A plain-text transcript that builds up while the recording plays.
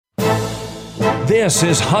This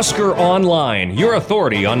is Husker Online, your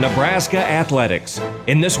authority on Nebraska athletics.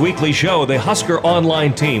 In this weekly show, the Husker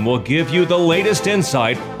Online team will give you the latest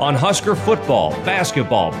insight on Husker football,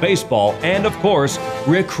 basketball, baseball, and of course,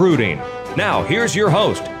 recruiting. Now, here's your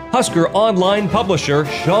host, Husker Online publisher,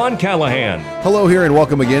 Sean Callahan. Hello here and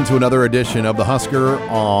welcome again to another edition of the Husker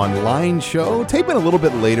Online show. Taping a little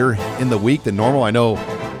bit later in the week than normal. I know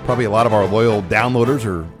probably a lot of our loyal downloaders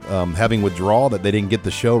are having withdrawal that they didn't get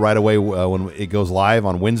the show right away when it goes live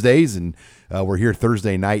on Wednesdays. And we're here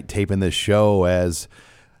Thursday night taping this show as,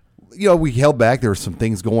 you know, we held back. There were some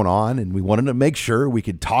things going on, and we wanted to make sure we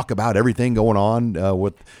could talk about everything going on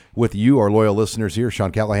with you, our loyal listeners here,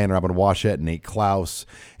 Sean Callahan, Robin Washett, and Nate Klaus.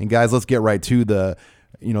 And guys, let's get right to the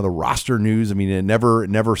roster news. I mean, it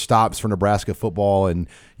never stops for Nebraska football. And,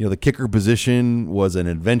 you know, the kicker position was an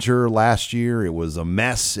adventure last year. It was a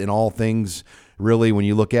mess in all things. Really, when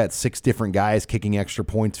you look at 6 different guys kicking extra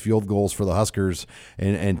points, field goals for the Huskers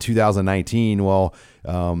in 2019, well,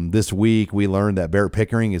 this week we learned that Barrett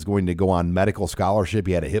Pickering is going to go on medical scholarship.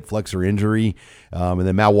 He had a hip flexor injury. And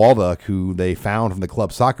then Matt Walduck, who they found from the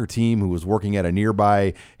club soccer team, who was working at a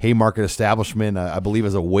nearby Haymarket establishment, I believe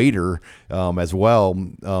as a waiter as well,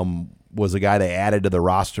 was a guy they added to the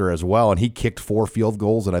roster as well. And he kicked 4 field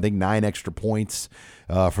goals and I think 9 extra points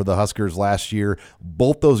for the Huskers last year.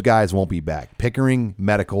 Both those guys won't be back. Pickering,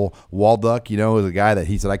 medical. Walduck, you know, is a guy that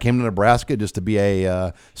he said, I came to Nebraska just to be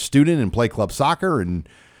a student and play club soccer and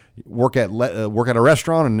work at a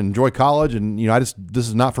restaurant and enjoy college. And, you know, this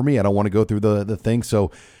is not for me. I don't want to go through the thing.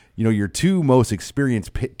 So, you know, your 2 most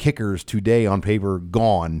experienced kickers today on paper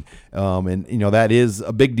gone. And, you know, that is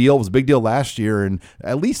a big deal. It was a big deal last year. And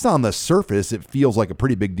at least on the surface, it feels like a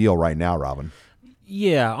pretty big deal right now, Robin.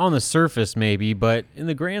 Yeah, on the surface maybe, but in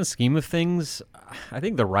the grand scheme of things, I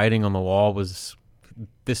think the writing on the wall was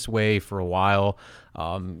this way for a while.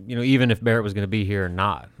 You know, even if Barrett was going to be here or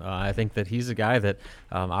not, I think that he's a guy that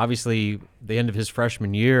obviously the end of his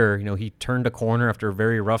freshman year, you know, he turned a corner after a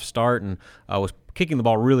very rough start and was kicking the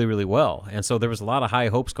ball really, really well. And so there was a lot of high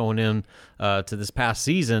hopes going in to this past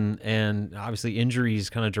season, and obviously injuries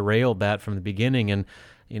kind of derailed that from the beginning. And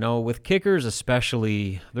you know, with kickers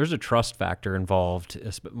especially, there's a trust factor involved,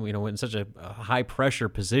 you know, in such a high-pressure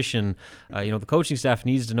position. You know, the coaching staff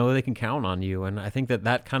needs to know they can count on you, and I think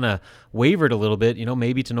that kind of wavered a little bit, you know,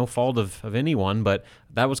 maybe to no fault of anyone, but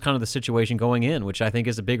that was kind of the situation going in, which I think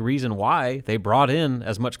is a big reason why they brought in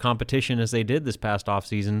as much competition as they did this past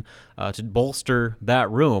offseason to bolster that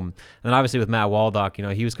room. And then obviously with Matt Walduck, you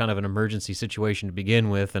know, he was kind of an emergency situation to begin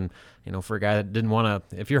with, and, you know, for a guy that didn't want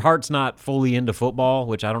to, if your heart's not fully into football,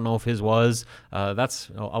 which I don't know if his was,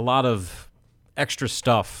 that's a lot of extra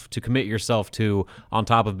stuff to commit yourself to on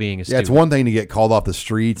top of being a student. Yeah, it's one thing to get called off the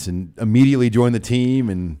streets and immediately join the team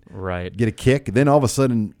and get a kick. Then all of a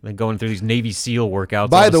sudden, then going through these Navy SEAL workouts.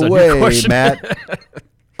 By the way, Matt,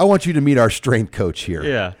 I want you to meet our strength coach here.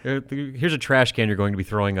 Yeah, here's a trash can you're going to be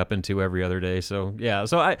throwing up into every other day. So yeah,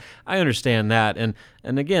 so I understand that, and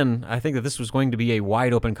again, I think that this was going to be a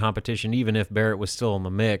wide open competition, even if Barrett was still in the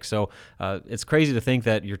mix. So it's crazy to think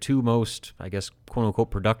that your 2 most, I guess, quote unquote,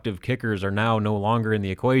 productive kickers are now no longer in the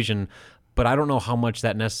equation. But I don't know how much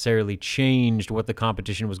that necessarily changed what the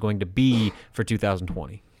competition was going to be for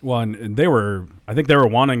 2020. Well, and I think they were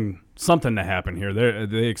wanting something to happen here.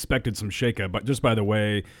 They expected some shakeup, but just by the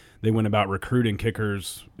way they went about recruiting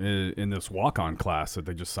kickers in this walk-on class that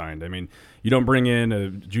they just signed. I mean, you don't bring in a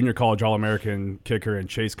junior college All-American kicker and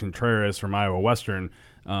Chase Contreras from Iowa Western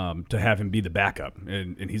to have him be the backup.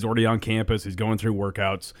 And he's already on campus. He's going through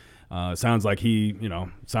workouts. Sounds like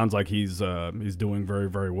he's doing very,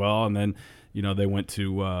 very well. And then, you know, they went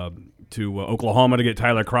to Oklahoma to get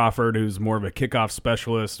Tyler Crawford, who's more of a kickoff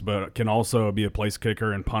specialist, but can also be a place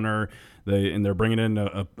kicker and punter. They're bringing in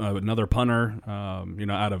another punter,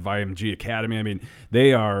 out of IMG Academy. I mean,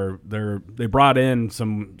 they brought in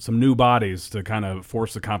some new bodies to kind of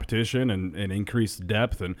force the competition and increase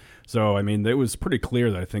depth. And so, I mean, it was pretty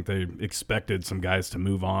clear that I think they expected some guys to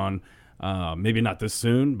move on. Maybe not this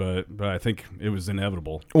soon, but I think it was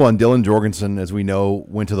inevitable. Well, and Dylan Jorgensen, as we know,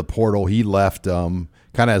 went to the portal. He left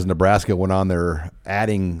kind of as Nebraska went on their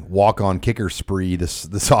adding walk-on kicker spree this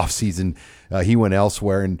offseason. He went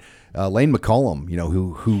elsewhere. And Lane McCollum, you know,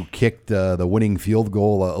 who kicked the winning field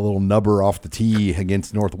goal, a little nubber off the tee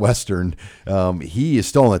against Northwestern. He is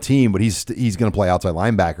still on the team, but he's going to play outside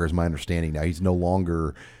linebacker, is my understanding now. He's no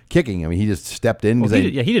longer kicking. I mean, he just stepped in. Well,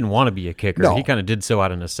 he didn't want to be a kicker. No. He kind of did so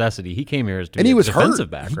out of necessity. He came here as and he was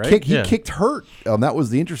defensive hurt. back, right? He kicked hurt. That was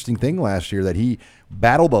the interesting thing last year, that he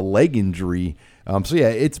battled a leg injury. So, yeah,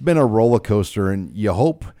 it's been a roller coaster, and you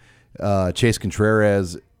hope Chase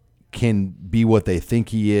Contreras can be what they think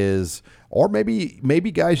he is. Or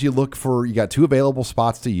maybe guys you look for, you got 2 available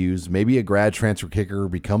spots to use. Maybe a grad transfer kicker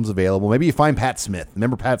becomes available. Maybe you find Pat Smith.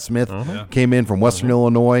 Remember Pat Smith came in from Western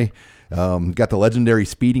Illinois, got the legendary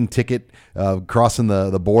speeding ticket crossing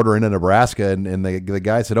the border into Nebraska, and the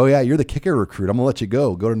guy said, "Oh yeah, you're the kicker recruit. I'm gonna let you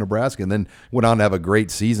go to Nebraska." And then went on to have a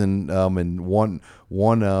great season and won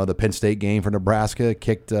the Penn State game for Nebraska,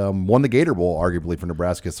 won the Gator Bowl arguably for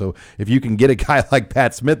Nebraska. So if you can get a guy like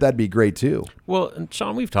Pat Smith, that'd be great too. Well, and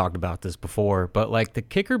Sean, we've talked about this before, but like the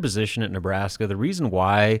kicker position at Nebraska, the reason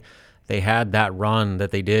why they had that run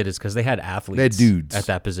that they did is because they had athletes. They had dudes at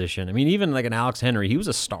that position. I mean, even like an Alex Henry, he was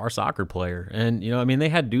a star soccer player. And, I mean, they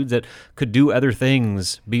had dudes that could do other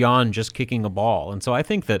things beyond just kicking a ball. And so I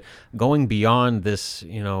think that going beyond this,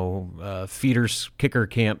 feeders kicker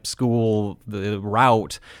camp school, the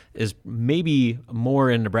route is maybe more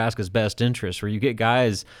in Nebraska's best interest, where you get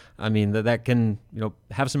guys, I mean, that can,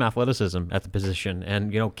 have some athleticism at the position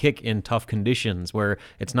and, kick in tough conditions where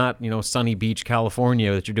it's not, sunny beach,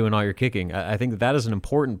 California that you're doing all your kicking. I think that is an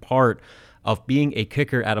important part of being a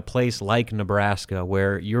kicker at a place like Nebraska,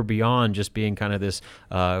 where you're beyond just being kind of this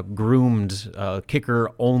groomed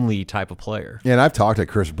kicker-only type of player. Yeah, and I've talked to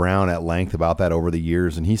Chris Brown at length about that over the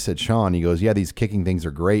years, and he said, Sean, he goes, yeah, these kicking things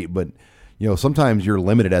are great, but sometimes you're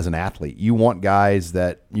limited as an athlete. You want guys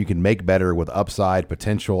that you can make better with upside,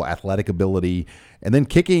 potential, athletic ability, and then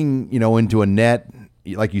kicking, into a net,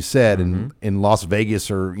 like you said, in Las Vegas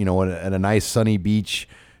or, in a nice sunny beach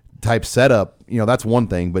type setup, that's one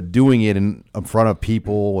thing, but doing it in front of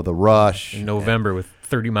people with a rush. In November with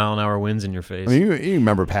 30-mile-an-hour winds in your face. I mean, you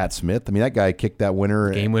remember Pat Smith. I mean, that guy kicked that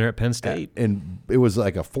game winner at Penn State. And it was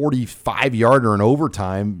like a 45-yarder in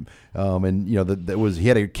overtime. And, he had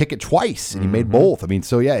to kick it twice, and he made both. I mean,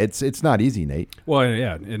 so, yeah, it's not easy, Nate. Well,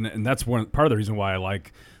 yeah, and that's part of the reason why I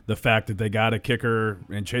like the fact that they got a kicker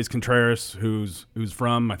in Chase Contreras, who's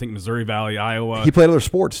from, I think, Missouri Valley, Iowa. He played other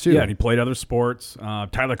sports, too. Yeah, and he played other sports.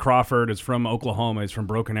 Tyler Crawford is from Oklahoma. He's from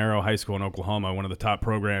Broken Arrow High School in Oklahoma, one of the top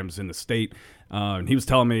programs in the state. And he was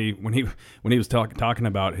telling me when he was talking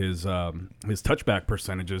about his touchback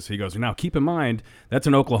percentages, he goes, now keep in mind that's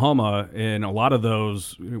in Oklahoma, and a lot of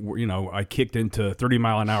those, I kicked into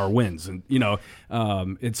 30-mile-an-hour winds, and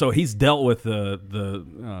and so he's dealt with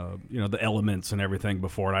the elements and everything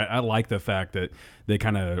before. And I like the fact that they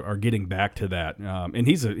kind of are getting back to that, and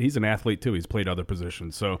he's an athlete too. He's played other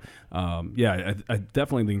positions, so I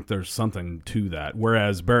definitely think there's something to that.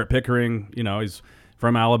 Whereas Barrett Pickering, he's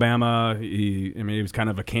from Alabama. He was kind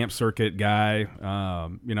of a camp circuit guy,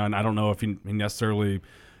 and I don't know if he necessarily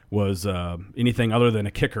was anything other than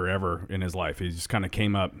a kicker ever in his life. He just kind of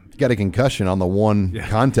came up. He got a concussion on the one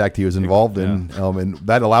contact he was involved in, and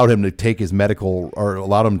that allowed him to take his medical, or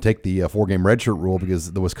allowed him to take the 4-game redshirt rule,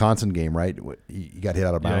 because the Wisconsin game, right? He got hit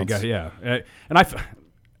out of bounds. And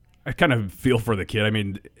I kind of feel for the kid. I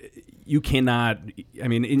mean, you cannot. I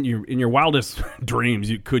mean, in your wildest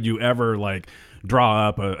dreams, could you ever like draw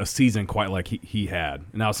up a season quite like he had?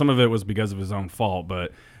 Now, some of it was because of his own fault,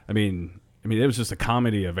 but I mean, it was just a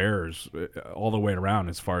comedy of errors all the way around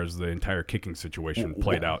as far as the entire kicking situation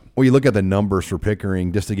played out. Well, you look at the numbers for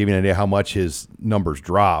Pickering, just to give you an idea how much his numbers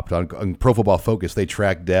dropped. On Pro Football Focus, they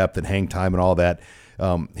track depth and hang time and all that.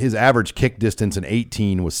 His average kick distance in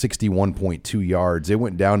 18 was 61.2 yards. It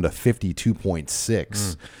went down to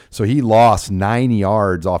 52.6. So he lost 9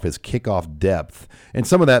 yards off his kickoff depth. And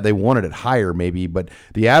some of that they wanted it higher maybe, but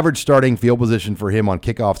the average starting field position for him on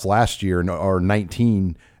kickoffs last year, or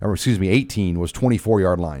 18, was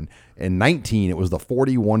 24-yard line. And 19, it was the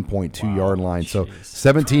 41.2 yard line. So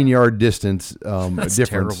 17-yard distance difference.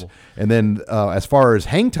 Terrible. And then as far as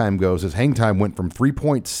hang time goes, his hang time went from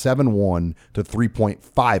 3.71 to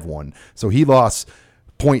 3.51. So he lost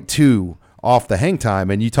 0.2 off the hang time.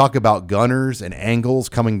 And you talk about gunners and angles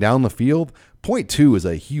coming down the field. 0.2 is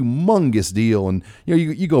a humongous deal. And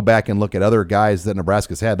you go back and look at other guys that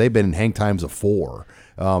Nebraska's had. They've been in hang times of 4.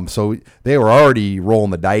 So they were already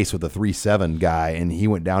rolling the dice with a 3.7 guy, and he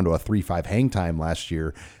went down to a 3.5 hang time last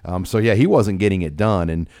year. So yeah, he wasn't getting it done,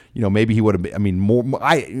 and maybe he would have. I mean, more.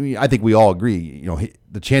 I think we all agree.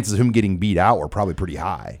 The chances of him getting beat out were probably pretty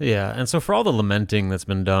high. Yeah, and so for all the lamenting that's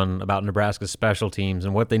been done about Nebraska's special teams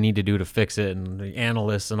and what they need to do to fix it, and the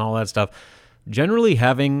analysts and all that stuff, generally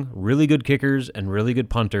having really good kickers and really good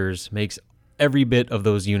punters makes every bit of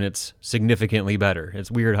those units significantly better.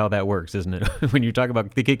 It's weird how that works, isn't it? When you talk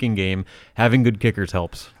about the kicking game, having good kickers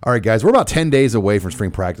helps. All right, guys, we're about 10 days away from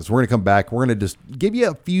spring practice. We're going to come back. We're going to just give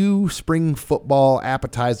you a few spring football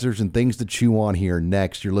appetizers and things to chew on here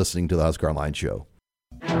next. You're listening to the Husker Online Show.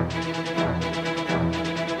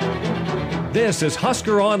 This is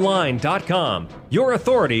HuskerOnline.com, your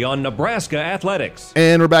authority on Nebraska athletics.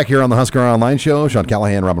 And we're back here on the Husker Online Show. Sean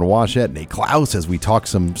Callahan, Robin Washett, Nate Klaus, as we talk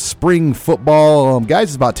some spring football. Guys,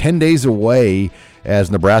 it's about 10 days away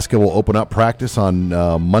as Nebraska will open up practice on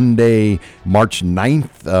Monday, March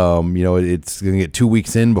 9th. It's going to get 2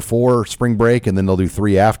 weeks in before spring break, and then they'll do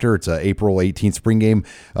 3 after. It's an April 18th spring game.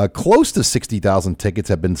 Close to 60,000 tickets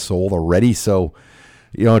have been sold already, so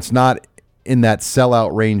it's not in that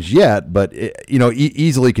sellout range yet, but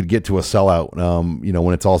easily could get to a sellout.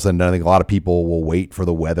 When it's all said and done, I think a lot of people will wait for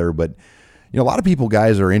the weather, but a lot of people,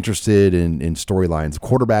 guys, are interested in storylines,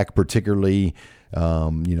 quarterback particularly.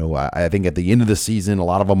 I think at the end of the season, a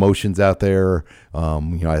lot of emotions out there.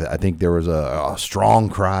 I think there was a strong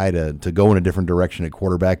cry to go in a different direction at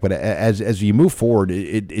quarterback, but as you move forward,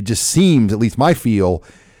 it just seems, at least my feel,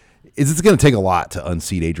 is it's going to take a lot to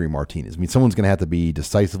unseat Adrian Martinez. I mean, someone's going to have to be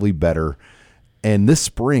decisively better. And this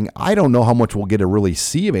spring, I don't know how much we'll get to really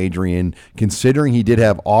see of Adrian, considering he did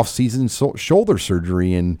have off-season shoulder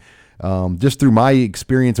surgery. And just through my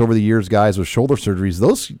experience over the years, guys, with shoulder surgeries,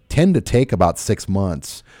 those tend to take about 6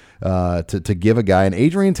 months to give a guy. And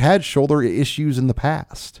Adrian's had shoulder issues in the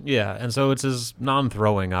past. Yeah, and so it's his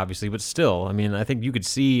non-throwing, obviously, but still, I mean, I think you could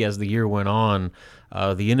see as the year went on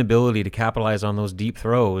the inability to capitalize on those deep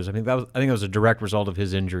throws. I think that was a direct result of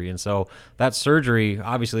his injury, and so that surgery,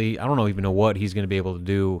 obviously, I don't even know what he's going to be able to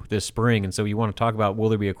do this spring. And so you want to talk about, will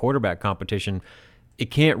there be a quarterback competition? It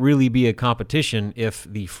can't really be a competition if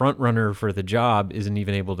the front runner for the job isn't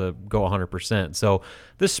even able to go 100%. So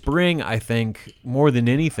this spring, I think, more than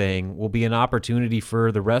anything, will be an opportunity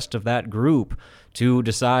for the rest of that group to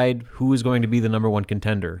decide who is going to be the number one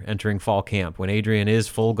contender entering fall camp when Adrian is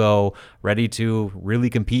full go, ready to really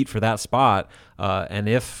compete for that spot. And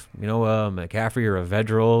if, McCaffrey or a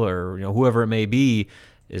Vedral or, whoever it may be,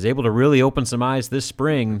 is able to really open some eyes this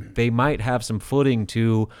spring, they might have some footing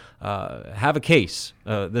to have a case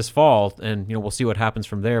this fall, and we'll see what happens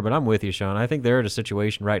from there. But I'm with you, Sean. I think they're at a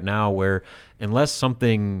situation right now where unless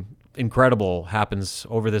something incredible happens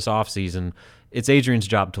over this offseason, it's Adrian's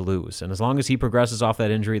job to lose. And as long as he progresses off that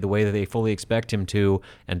injury the way that they fully expect him to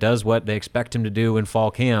and does what they expect him to do in fall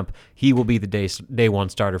camp, he will be the day one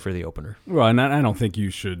starter for the opener. Well, and I don't think you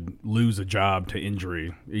should lose a job to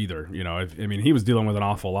injury either. He was dealing with an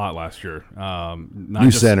awful lot last year.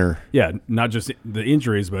 Center. Yeah, not just the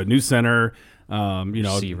injuries, but new center.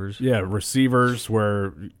 Receivers. Yeah, receivers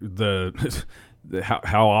where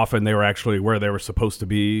how often they were actually where they were supposed to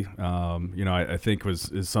be. I think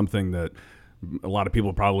is something that a lot of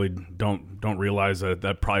people probably don't realize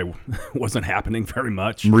that probably wasn't happening very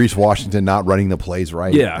much. Maurice Washington not running the plays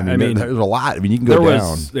right. Yeah, there's a lot. You can go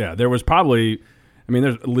down. There was probably.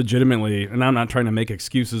 There's legitimately, and I'm not trying to make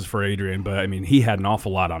excuses for Adrian, but he had an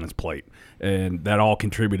awful lot on his plate, and that all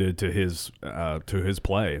contributed to his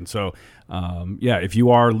play. And so, if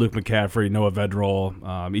you are Luke McCaffrey, Noah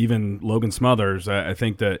Vedral, even Logan Smothers, I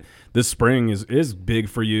think that this spring is big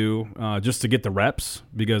for you just to get the reps,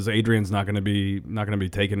 because Adrian's not going to be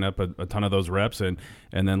taking up a ton of those reps, and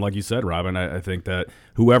then like you said, Robin, I think that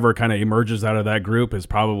whoever kind of emerges out of that group is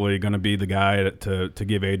probably going to be the guy to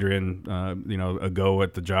give Adrian a go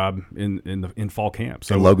at the job in fall camp.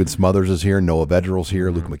 So and Logan Smothers is here, Noah Vedral's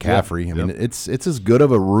here, Luke McCaffrey. It's as good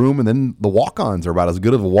of a room, and then the walk-ons are about as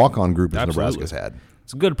good of a walk-on group as Nebraska's had.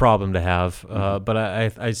 It's a good problem to have, but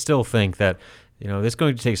I still think that it's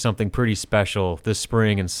going to take something pretty special this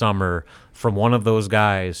spring and summer from one of those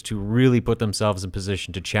guys to really put themselves in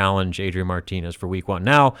position to challenge Adrian Martinez for week one.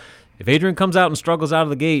 Now, if Adrian comes out and struggles out of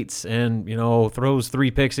the gates and, throws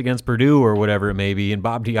 3 picks against Purdue or whatever it may be, and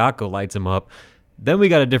Bob Diaco lights him up, then we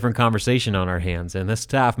got a different conversation on our hands, and this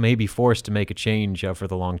staff may be forced to make a change for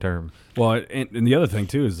the long term. Well, and the other thing,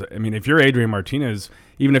 too, is, if you're Adrian Martinez,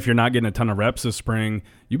 even if you're not getting a ton of reps this spring,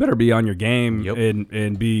 you better be on your game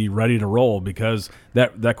and be ready to roll, because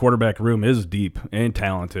that quarterback room is deep and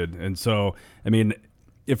talented. And so,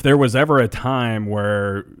 if there was ever a time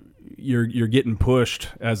where you're getting pushed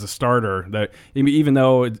as a starter, that even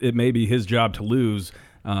though it may be his job to lose,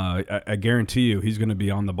 I guarantee you he's going to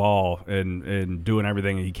be on the ball and doing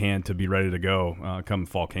everything he can to be ready to go come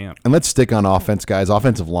fall camp. And let's stick on offense, guys.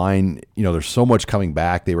 Offensive line, there's so much coming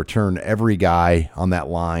back. They return every guy on that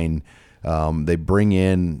line. They bring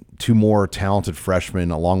in 2 more talented freshmen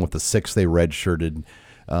along with the 6 they redshirted.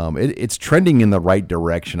 It's trending in the right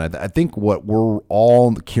direction. I think what we're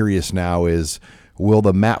all curious now is, will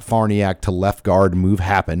the Matt Farniak to left guard move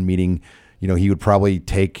happen, meaning he would probably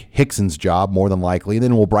take Hickson's job more than likely. And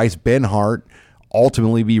then will Bryce Benhart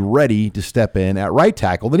ultimately be ready to step in at right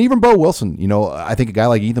tackle. Then even Bo Wilson, I think a guy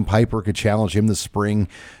like Ethan Piper could challenge him this spring.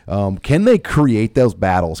 Can they create those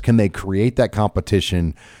battles? Can they create that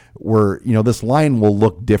competition where, this line will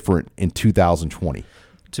look different in 2020?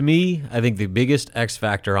 To me, I think the biggest X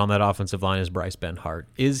factor on that offensive line is Bryce Benhart.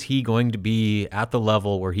 Is he going to be at the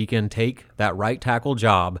level where he can take that right tackle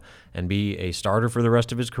job and be a starter for the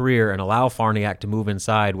rest of his career and allow Farniak to move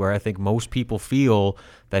inside, where I think most people feel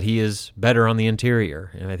that he is better on the interior,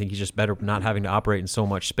 and I think he's just better not having to operate in so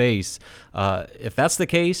much space. If that's the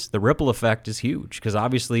case, the ripple effect is huge, because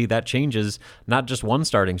obviously that changes not just one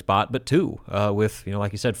starting spot, but two, with,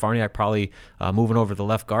 like you said, Farniak probably moving over to the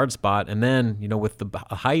left guard spot, and then, with the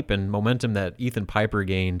hype and momentum that Ethan Piper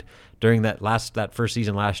gained during that first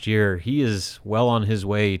season last year, he is well on his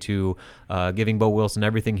way to giving Bo Wilson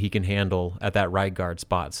everything he can handle at that right guard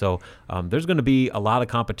spot. So there's going to be a lot of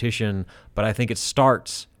competition, but I think it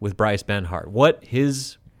starts with Bryce Benhart. What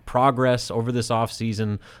his progress over this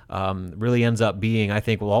offseason really ends up being, I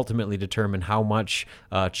think, will ultimately determine how much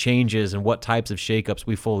changes and what types of shakeups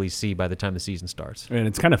we fully see by the time the season starts. And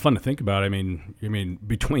it's kind of fun to think about. I mean,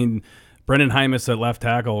 between Brendan Hymas at left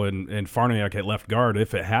tackle and Farniak at left guard,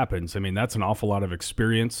 if it happens, that's an awful lot of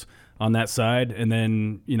experience on that side. And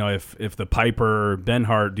then, if the Piper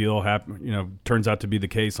Benhart deal turns out to be the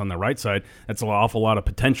case on the right side, that's an awful lot of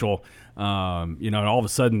potential. And all of a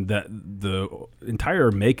sudden that the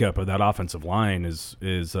entire makeup of that offensive line is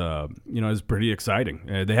pretty exciting.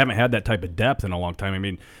 They haven't had that type of depth in a long time.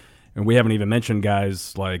 And we haven't even mentioned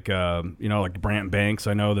guys like like Brant Banks.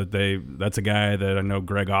 I know that's a guy that I know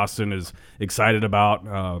Greg Austin is excited about.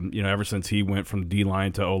 Ever since he went from D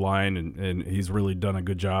line to O line, and he's really done a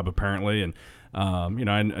good job apparently. And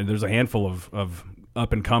and there's a handful of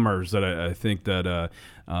up and comers that I think that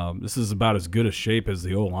this is about as good a shape as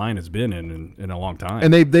the O line has been in a long time.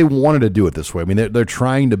 And they wanted to do it this way. They're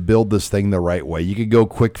trying to build this thing the right way. You could go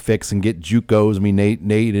quick fix and get JUCOs.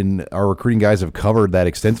 Nate and our recruiting guys have covered that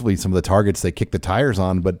extensively. Some of the targets they kicked the tires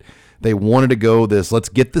on, but they wanted to go this. Let's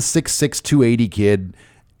get the 6'6", 280 kid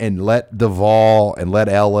and let Duvall and let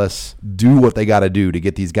Ellis do what they got to do to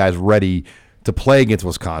get these guys ready to play against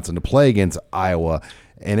Wisconsin, to play against Iowa.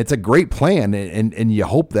 And it's a great plan, and you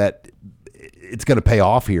hope that it's going to pay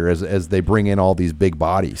off here as they bring in all these big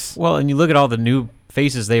bodies. Well, and you look at all the new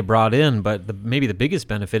faces they brought in, but maybe the biggest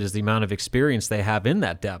benefit is the amount of experience they have in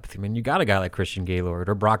that depth. You got a guy like Christian Gaylord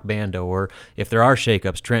or Brock Bando, or if there are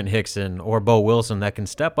shakeups, Trent Hickson or Bo Wilson that can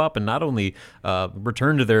step up and not only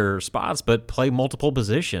return to their spots, but play multiple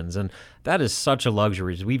positions. And that is such a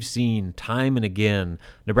luxury. As we've seen time and again,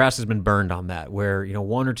 Nebraska's been burned on that, where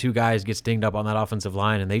one or two guys get dinged up on that offensive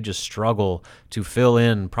line and they just struggle to fill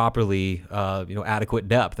in properly adequate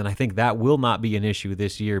depth. And I think that will not be an issue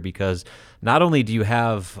this year, because not only do you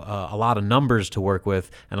have a lot of numbers to work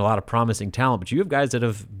with and a lot of promising talent, but you have guys that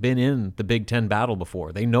have been in the Big Ten battle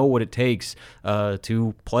before. They know what it takes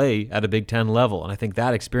to play at a Big Ten level, and I think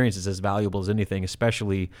that experience is as valuable as anything,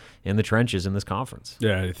 especially in the trenches in this conference.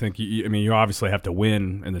 Yeah, I think you obviously have to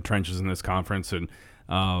win in the trenches in this conference, and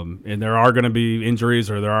there are going to be injuries,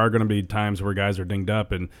 or there are going to be times where guys are dinged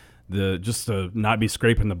up, and just to not be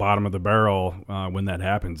scraping the bottom of the barrel when that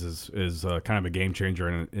happens is kind of a game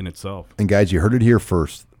changer in itself. And guys, you heard it here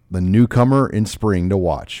first. The newcomer in spring to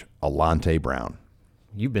watch, Alante Brown.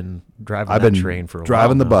 You've been driving train for a while.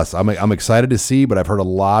 Driving the bus. I'm excited to see, but I've heard a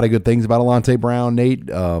lot of good things about Alante Brown, Nate.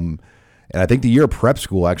 And I think the year of prep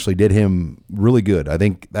school actually did him really good. I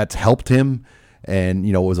think that's helped him. And,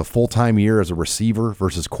 it was a full-time year as a receiver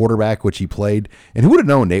versus quarterback, which he played. And who would have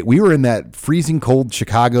known, Nate? We were in that freezing cold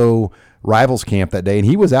Chicago Rivals camp that day, and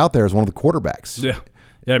he was out there as one of the quarterbacks. Yeah.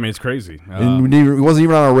 Yeah, it's crazy. And he wasn't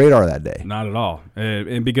even on our radar that day. Not at all.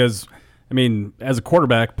 And because, as a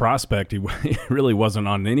quarterback prospect, he really wasn't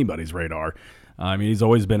on anybody's radar. He's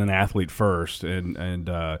always been an athlete first, and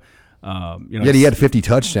yet he had 50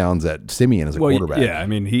 touchdowns at Simeon as a quarterback. Yeah,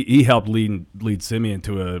 he helped lead Simeon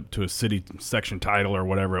to a city section title or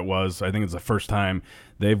whatever it was. I think it's the first time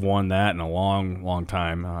they've won that in a long, long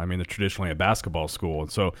time. They're traditionally a basketball school,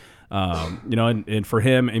 and so and for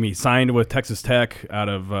him, he signed with Texas Tech out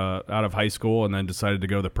of high school, and then decided to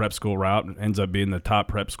go the prep school route, and ends up being the top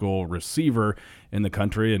prep school receiver in the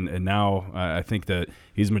country. And now I think that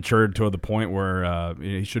he's matured to the point where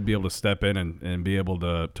he should be able to step in and be able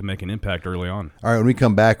to make an impact early on. All right, when we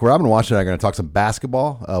come back, Robin and Washington are going to talk some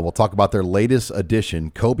basketball. We'll talk about their latest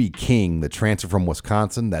addition, Kobe King, the transfer from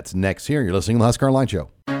Wisconsin. That's next here. You're listening to the Husker Online Show.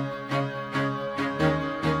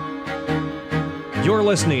 You're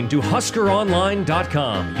listening to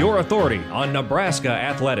HuskerOnline.com, your authority on Nebraska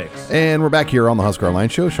athletics. And we're back here on the Husker Online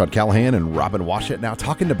Show. Sean Callahan and Robin Washut now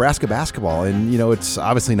talking Nebraska basketball. And, it's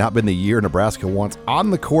obviously not been the year Nebraska wants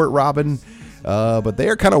on the court, Robin, but they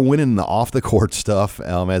are kind of winning the off-the-court stuff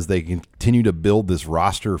as they continue to build this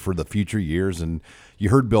roster for the future years. And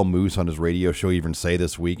you heard Bill Moose on his radio show even say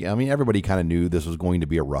this week, everybody kind of knew this was going to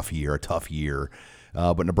be a rough year, a tough year.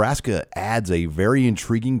 But Nebraska adds a very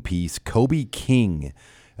intriguing piece, Kobe King,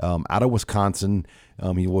 out of Wisconsin.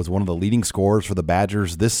 He was one of the leading scorers for the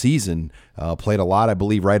Badgers this season. Played a lot, I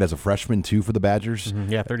believe, right, as a freshman, too, for the Badgers. Mm-hmm.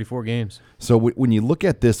 Yeah, 34 games. So when you look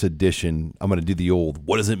at this addition, I'm going to do the old,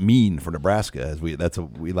 what does it mean for Nebraska? That's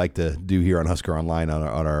what we like to do here on Husker Online on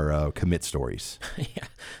our commit stories. Yeah.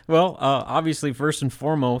 Well, obviously, first and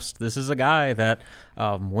foremost, this is a guy that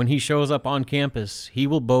when he shows up on campus, he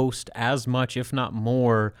will boast as much, if not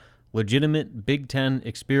more, legitimate Big Ten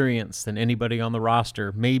experience than anybody on the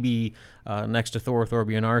roster, maybe next to Thor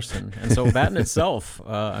Thorbjorn. And so that in itself,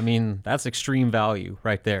 that's extreme value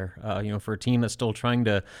right there. For a team that's still trying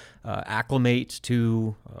to acclimate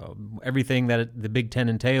to everything that the Big Ten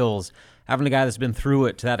entails, having a guy that's been through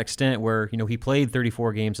it to that extent where, he played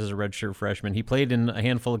 34 games as a redshirt freshman. He played in a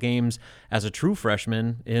handful of games as a true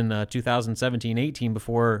freshman in 2017-18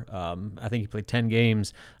 before, I think he played 10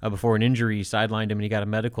 games before an injury sidelined him and he got a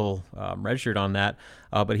medical redshirt on that.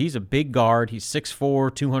 But he's a big guard. He's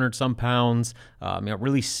 6'4", 200-some pounds,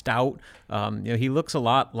 really stout. He looks a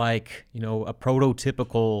lot like, a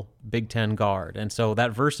prototypical Big Ten guard. And so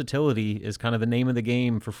that versatility is kind of the name of the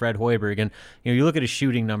game for Fred Hoiberg. And, you look at his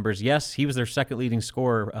shooting numbers. Yes, he was their second leading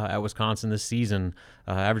scorer at Wisconsin this season,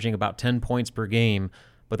 averaging about 10 points per game.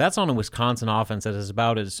 But that's on a Wisconsin offense that is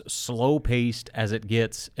about as slow-paced as it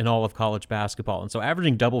gets in all of college basketball. And so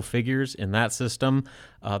averaging double figures in that system,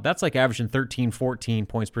 that's like averaging 13, 14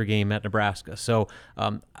 points per game at Nebraska. So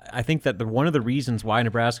I think that one of the reasons why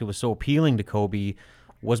Nebraska was so appealing to Kobe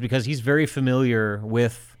was because he's very familiar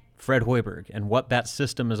with Fred Hoiberg and what that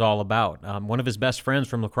system is all about. One of his best friends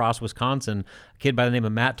from La Crosse, Wisconsin, a kid by the name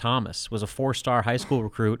of Matt Thomas, was a 4-star high school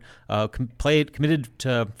recruit, committed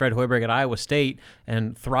to Fred Hoiberg at Iowa State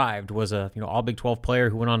and thrived, was a all Big 12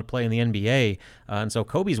 player who went on to play in the NBA. And so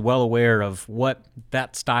Kobe's well aware of what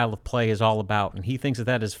that style of play is all about, and he thinks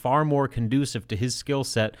that is far more conducive to his skill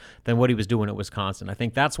set than what he was doing at Wisconsin. I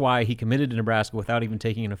think that's why he committed to Nebraska without even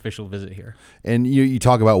taking an official visit here. And you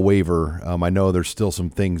talk about waiver. I know there's still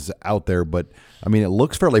some things out there, but it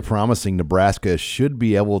looks fairly promising. Nebraska should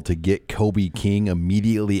be able to get Kobe King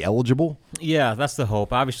immediately eligible. Yeah, that's the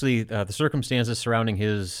hope. Obviously, the circumstances surrounding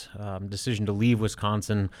his decision to leave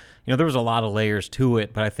Wisconsin, there was a lot of layers to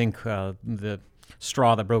it, but I think the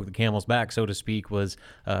straw that broke the camel's back, so to speak, was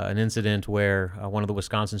an incident where one of the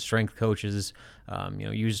Wisconsin strength coaches,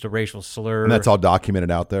 used a racial slur. And that's all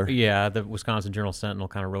documented out there? Yeah, the Wisconsin Journal-Sentinel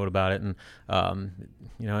kind of wrote about it, and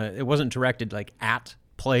it wasn't directed at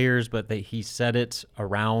players, but he said it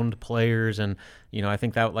around players, and I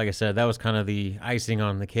think that, like I said, that was kind of the icing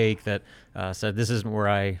on the cake that said this isn't where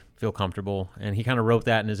I feel comfortable, and he kind of wrote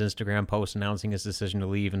that in his Instagram post announcing his decision to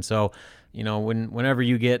leave. And so whenever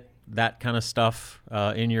you get that kind of stuff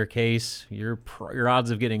in your case, your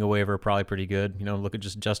odds of getting a waiver are probably pretty good. Look at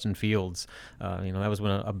just Justin Fields. That was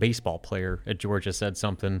when a baseball player at Georgia said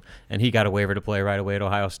something, and he got a waiver to play right away at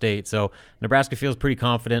Ohio State. So Nebraska feels pretty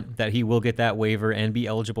confident that he will get that waiver and be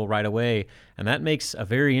eligible right away, and that makes a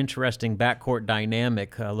very interesting backcourt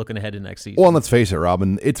dynamic looking ahead to next season. Well, and let's face it,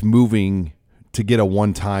 Robin, it's moving to get a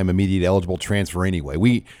one-time immediate eligible transfer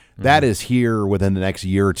anyway. That is here within the next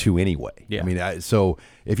year or two anyway. Yeah. So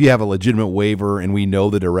if you have a legitimate waiver and we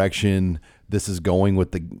know the direction this is going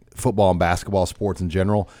with the football and basketball sports in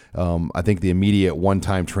general, I think the immediate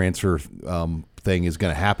one-time transfer thing is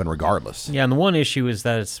going to happen regardless. Yeah, and the one issue is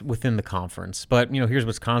that it's within the conference. But, here's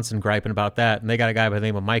Wisconsin griping about that, and they got a guy by the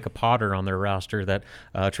name of Micah Potter on their roster that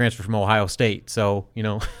transferred from Ohio State. So,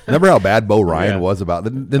 Remember how bad Bo Ryan was about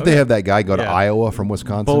that? Didn't they have that guy go to Iowa from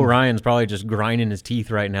Wisconsin? Bo Ryan's probably just grinding his teeth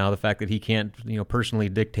right now, the fact that he can't, personally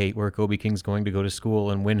dictate where Kobe King's going to go to school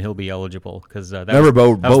and when he'll be eligible. Because that was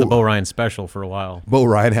the Bo Ryan special for a while. Bo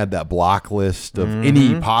Ryan had that block list of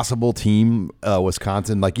any possible team,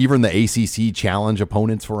 Wisconsin, like even the ACC challenge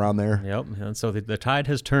opponents were on there. Yep, and so the tide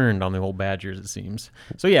has turned on the old Badgers, it seems.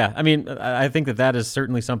 So yeah, I think that is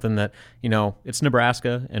certainly something that, it's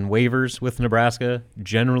Nebraska, and waivers with Nebraska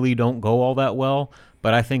generally don't go all that well.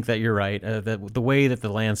 But I think that you're right. The way that the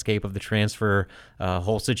landscape of the transfer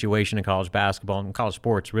whole situation in college basketball and college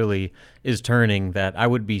sports really is turning, that I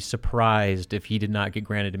would be surprised if he did not get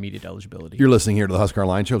granted immediate eligibility. You're listening here to the Husker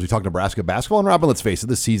Online Show as we talk Nebraska basketball. And Robin, let's face it,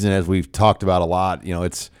 this season, as we've talked about a lot,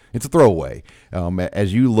 it's a throwaway.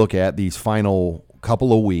 As you look at these final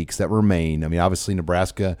couple of weeks that remain, obviously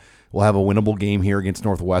Nebraska will have a winnable game here against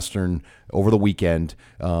Northwestern over the weekend.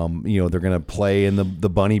 They're going to play in the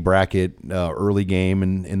bunny bracket early game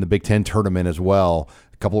in the Big Ten tournament as well.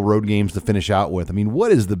 A couple of road games to finish out with.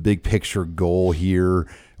 What is the big picture goal here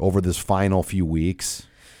over this final few weeks?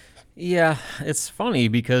 Yeah, it's funny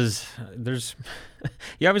because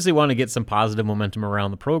you obviously want to get some positive momentum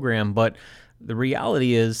around the program, but the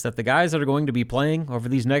reality is that the guys that are going to be playing over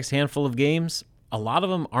these next handful of games, a lot of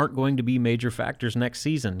them aren't going to be major factors next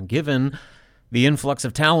season, given the influx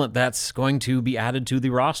of talent that's going to be added to the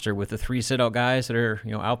roster with the 3 sit-out guys that are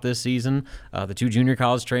out this season, the 2 junior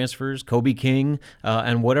college transfers, Kobe King,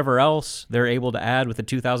 and whatever else they're able to add with the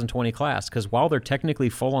 2020 class. Because while they're technically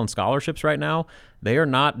full on scholarships right now, they are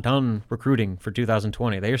not done recruiting for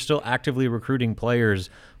 2020. They are still actively recruiting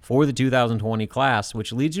players for the 2020 class,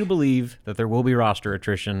 which leads you to believe that there will be roster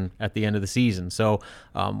attrition at the end of the season. So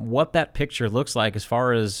what that picture looks like as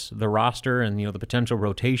far as the roster and the potential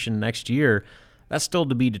rotation next year, that's still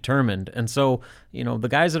to be determined. And so, the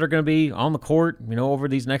guys that are going to be on the court, over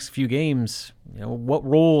these next few games, what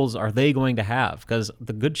roles are they going to have? Because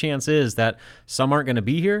the good chance is that some aren't going to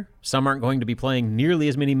be here, some aren't going to be playing nearly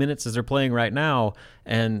as many minutes as they're playing right now,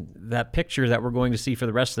 and that picture that we're going to see for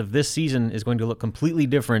the rest of this season is going to look completely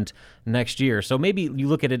different next year. So maybe you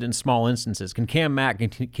look at it in small instances. Can Cam Mack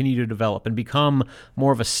continue to develop and become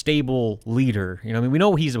more of a stable leader? We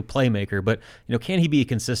know he's a playmaker, but can he be a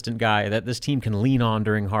consistent guy that this team can lean on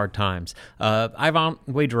during hard times? Ivan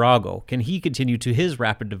Ouedraogo, can he continue to his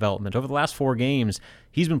rapid development? Over the last 4 games,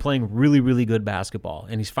 he's been playing really, really good basketball,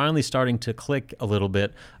 and he's finally starting to click a little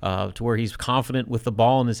bit to where he's confident with the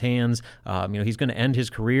ball in his hands. He's going to end his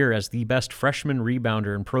career as the best freshman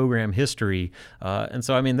rebounder in program history. And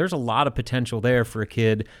so, there's a lot of potential there for a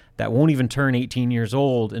kid that won't even turn 18 years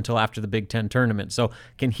old until after the Big Ten tournament. So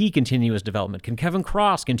can he continue his development? Can Kevin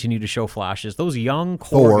Cross continue to show flashes? Those young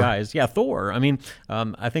core guys. Yeah, Thor.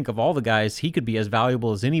 I think of all the guys, he could be as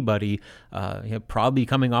valuable as anybody, probably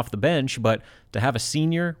coming off the bench, but to have a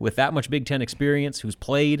senior with that much Big Ten experience who's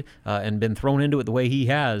played and been thrown into it the way he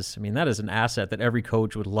has, that is an asset that every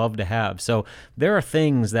coach would love to have. So there are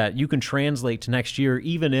things that you can translate to next year,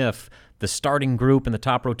 even if the starting group and the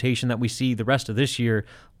top rotation that we see the rest of this year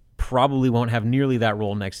probably won't have nearly that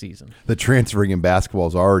role next season. The transferring in basketball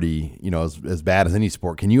is already, as bad as any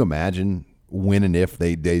sport. Can you imagine when and if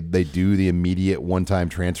they do the immediate one-time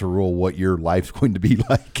transfer rule, what your life's going to be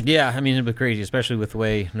like? Yeah, it'd be crazy, especially with the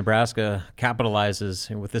way Nebraska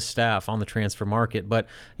capitalizes with this staff on the transfer market. But,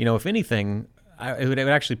 if anything, it would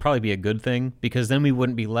actually probably be a good thing, because then we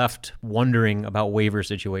wouldn't be left wondering about waiver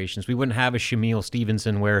situations. We wouldn't have a Shamil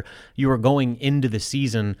Stevenson where you are going into the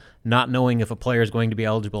season not knowing if a player is going to be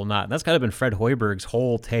eligible or not. And that's kind of been Fred Hoiberg's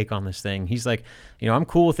whole take on this thing. He's like, I'm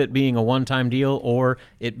cool with it being a one-time deal or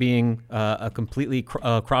it being a completely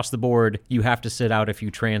across the board, you have to sit out if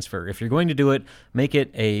you transfer. If you're going to do it, make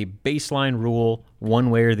it a baseline rule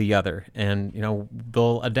one way or the other. And,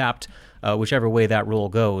 they'll adapt whichever way that rule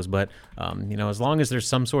goes. But, as long as there's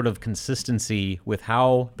some sort of consistency with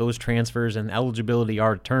how those transfers and eligibility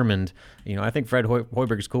are determined, I think Fred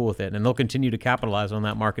Hoiberg's cool with it, and they'll continue to capitalize on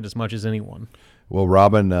that market as much as anyone. Well,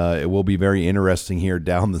 Robin, it will be very interesting here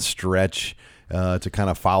down the stretch to kind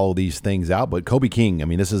of follow these things out. But Kobe King,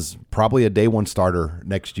 this is probably a day one starter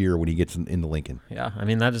next year when he gets into Lincoln. Yeah,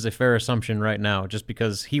 that is a fair assumption right now, just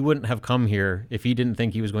because he wouldn't have come here if he didn't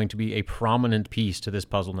think he was going to be a prominent piece to this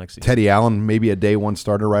puzzle next season. Teddy Allen, maybe a day one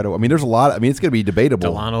starter right away. There's a lot. It's going to be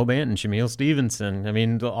debatable. Delano Banton, Shamil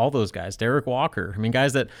Stevenson. All those guys. Derek Walker.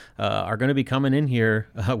 Guys that are going to be coming in here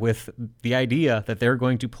with the idea that they're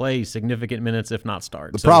going to play significant minutes, if not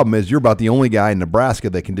start. The problem is you're about the only guy in Nebraska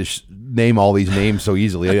that can just name all these names so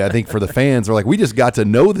easily. I think for the fans, they're like, we just got to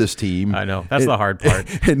know this team. I know. That's the hard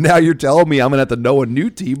part. And now you're telling me I'm going to have to know a new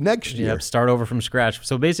team next year. Yep, start over from scratch.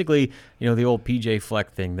 So basically, the old PJ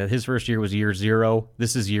Fleck thing, that his first year was year 0.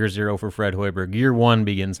 This is year 0 for Fred Hoiberg. Year 1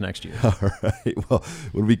 begins next year. All right. Well,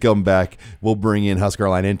 when we come back, we'll bring in Husker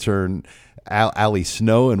Online intern Allie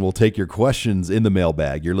Snow, and we'll take your questions in the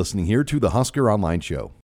mailbag. You're listening here to the Husker Online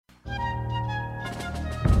Show.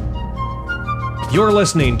 You're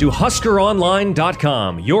listening to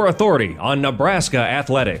HuskerOnline.com, your authority on Nebraska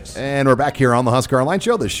athletics. And we're back here on the Husker Online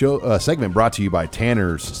Show. The show segment brought to you by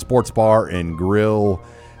Tanner's Sports Bar and Grill.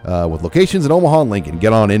 with locations in Omaha and Lincoln.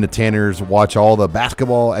 Get on into Tanner's, watch all the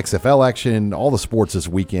basketball, XFL action, all the sports this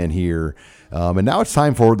weekend here. And now it's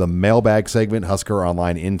time for the mailbag segment. Husker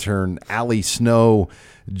Online intern Allie Snow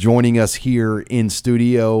joining us here in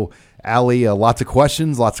studio. Allie, lots of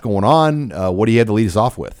questions, lots going on. What do you have to lead us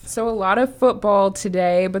off with? So a lot of football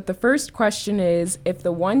today, but the first question is, if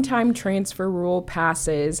the one-time transfer rule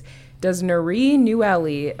passes, does Nuri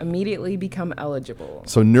Noueli immediately become eligible?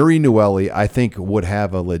 So Nuri Noueli, I think, would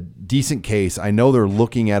have a decent case. I know they're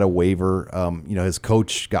looking at a waiver. His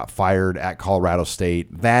coach got fired at Colorado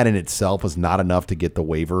State. That in itself is not enough to get the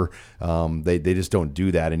waiver. They just don't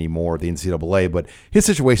do that anymore at the NCAA. But his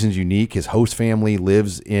situation is unique. His host family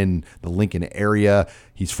lives in the Lincoln area.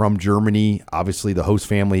 He's from Germany. Obviously, the host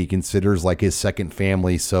family he considers like his second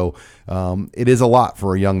family. So it is a lot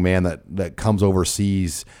for a young man that comes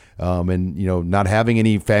overseas. Not having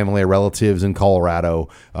any family or relatives in Colorado,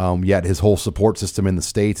 yet his whole support system in the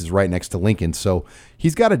States is right next to Lincoln. So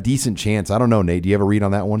he's got a decent chance. I don't know, Nate. Do you have a read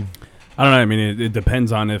on that one? I don't know. I mean, it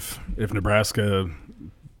depends on if Nebraska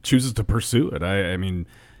chooses to pursue it.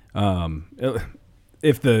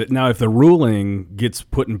 If the ruling gets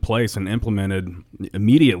put in place and implemented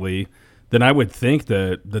immediately, then I would think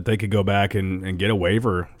that they could go back and get a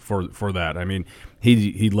waiver for that. I mean,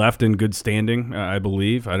 he left in good standing, I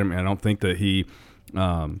believe. I don't think that he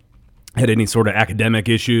had any sort of academic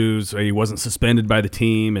issues. He wasn't suspended by the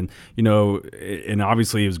team, and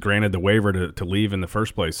obviously he was granted the waiver to leave in the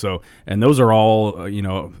first place. So, and those are all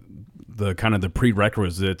the kind of the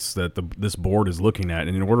prerequisites that this board is looking at.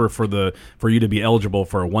 And in order for you to be eligible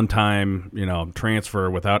for a one-time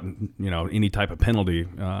transfer without any type of penalty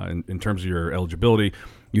in terms of your eligibility,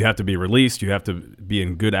 you have to be released, you have to be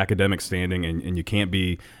in good academic standing, and you can't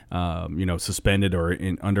be suspended or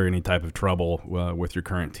under any type of trouble with your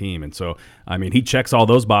current team. And so, I mean, he checks all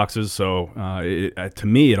those boxes. So to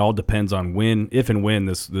me, it all depends on if and when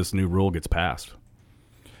this new rule gets passed.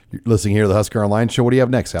 You're listening here to the Husker Online Show. What do you have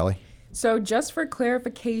next, Allie? So just for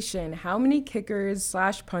clarification, how many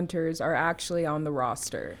kickers/punters are actually on the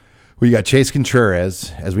roster? Well, you got Chase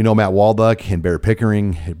Contreras. As we know, Matt Walduck and Bear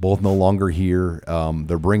Pickering, both no longer here.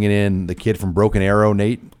 They're bringing in the kid from Broken Arrow,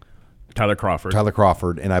 Nate. Tyler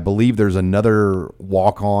Crawford. And I believe there's another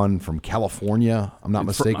walk-on from California, I'm not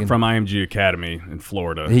mistaken. From IMG Academy in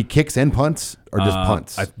Florida. He kicks and punts, or just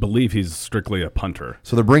punts? I believe he's strictly a punter.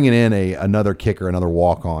 So they're bringing in another kicker, another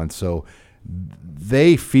walk-on. So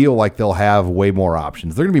they feel like they'll have way more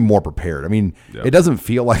options. They're going to be more prepared. I mean, It doesn't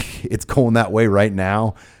feel like it's going that way right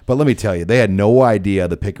now. But let me tell you, they had no idea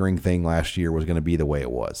the Pickering thing last year was going to be the way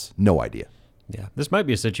it was. No idea. Yeah, this might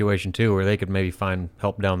be a situation, too, where they could maybe find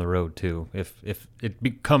help down the road, too, if it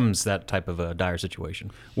becomes that type of a dire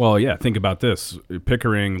situation. Well, yeah, think about this.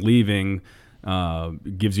 Pickering leaving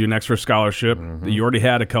gives you an extra scholarship. Mm-hmm. You already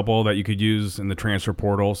had a couple that you could use in the transfer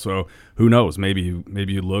portal, so who knows? Maybe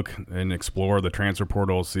you look and explore the transfer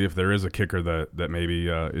portal, see if there is a kicker that maybe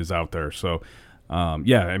is out there. So,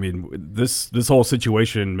 I mean, this whole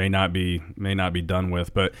situation may not be done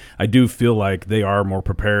with, but I do feel like they are more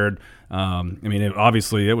prepared. I mean,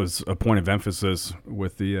 obviously, it was a point of emphasis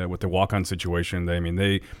with the walk-on situation.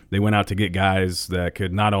 They went out to get guys that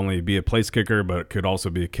could not only be a place kicker, but could also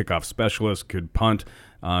be a kickoff specialist, could punt,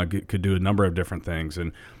 could do a number of different things.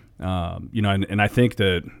 And and I think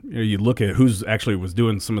that you look at who's actually was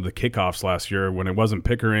doing some of the kickoffs last year. When it wasn't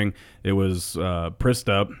Pickering, it was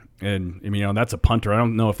Pristup. And I mean, that's a punter. I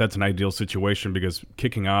don't know if that's an ideal situation because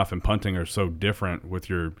kicking off and punting are so different with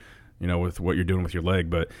your, with what you're doing with your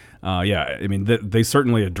leg. But I mean, they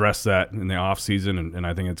certainly address that in the off season, and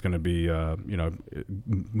I think it's going to be,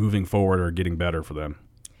 moving forward or getting better for them.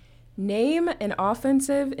 Name an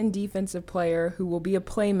offensive and defensive player who will be a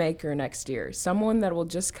playmaker next year, someone that will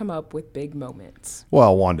just come up with big moments.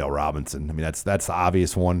 Well, Wan'Dale Robinson. I mean, that's the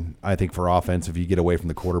obvious one. I think for offense, if you get away from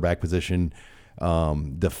the quarterback position.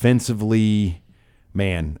 Defensively,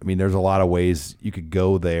 man, I mean, there's a lot of ways you could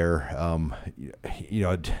go there.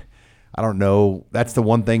 I don't know. That's the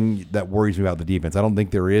one thing that worries me about the defense. I don't think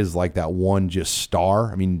there is like that one just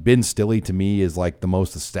star. I mean, Ben Stille to me is like the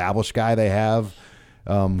most established guy they have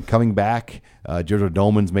coming back. Jojo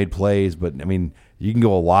Dolman's made plays, but I mean, you can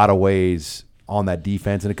go a lot of ways on that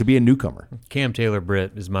defense, and it could be a newcomer. Cam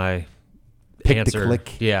Taylor-Britt is my Pick answer. to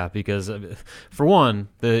click. Yeah, because for one,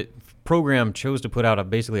 the program chose to put out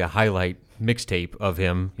basically a highlight mixtape of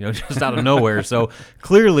him, just out of nowhere. So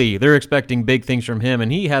clearly they're expecting big things from him,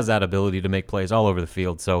 and he has that ability to make plays all over the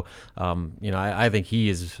field. So, I think he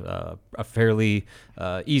is a fairly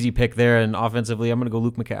easy pick there. And offensively, I'm going to go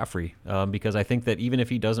Luke McCaffrey because I think that even if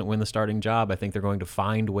he doesn't win the starting job, I think they're going to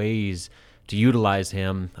find ways to utilize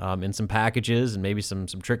him in some packages and maybe some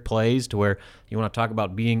trick plays to where you want to talk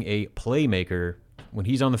about being a playmaker. When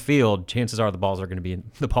he's on the field, chances are the ball is going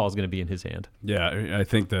to be in his hand. Yeah, I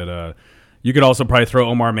think that you could also probably throw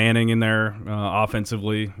Omar Manning in there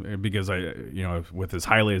offensively because with as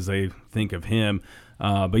highly as they think of him.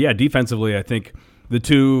 But yeah, defensively, I think the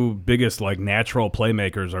two biggest natural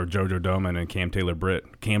playmakers are JoJo Domann and Cam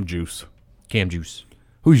Taylor-Britt. Cam Juice.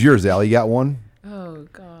 Who's yours, Al? You got one? Oh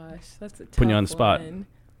gosh, that's a tough Putting you on the spot. one.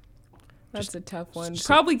 That's a tough one.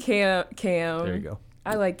 Probably Cam. There you go.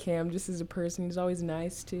 I like Cam just as a person. He's always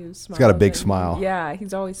nice too. He's got a big Smiles smile. Yeah,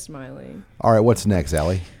 he's always smiling. All right, what's next,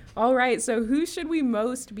 Allie? All right, so who should we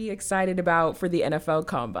most be excited about for the NFL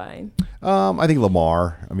Combine? I think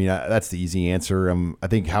Lamar. I mean, that's the easy answer. I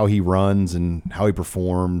think how he runs and how he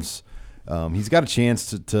performs. He's got a chance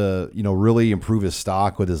to really improve his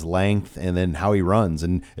stock with his length and then how he runs.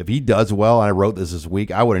 And if he does well, and I wrote this week,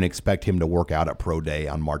 I wouldn't expect him to work out at Pro Day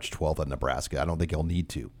on March 12th at Nebraska. I don't think he'll need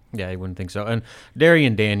to. Yeah, I wouldn't think so. And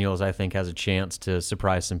Darian Daniels, I think, has a chance to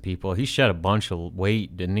surprise some people. He shed a bunch of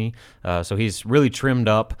weight, didn't he? So he's really trimmed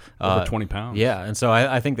up. Over 20 pounds. Yeah, and so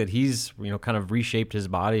I think that he's kind of reshaped his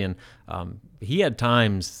body. And he had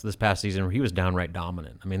times this past season where he was downright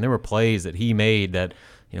dominant. I mean, there were plays that he made that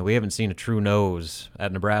we haven't seen a true nose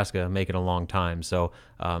at Nebraska make in a long time. So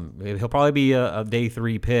he'll probably be a day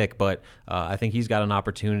 3 pick, but I think he's got an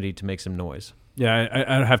opportunity to make some noise. Yeah,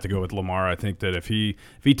 I'd have to go with Lamar. I think that if he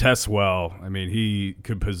tests well, I mean, he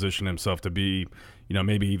could position himself to be,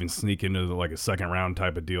 maybe even sneak into a second round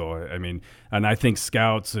type of deal. I mean, and I think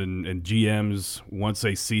scouts and GMs, once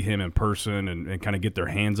they see him in person and kind of get their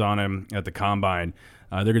hands on him at the combine,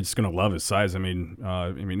 they're just going to love his size. I mean,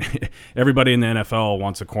 everybody in the NFL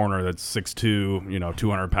wants a corner that's 6'2",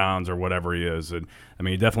 200 pounds or whatever he is. And I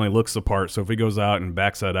mean, he definitely looks the part. So if he goes out and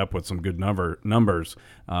backs that up with some good numbers,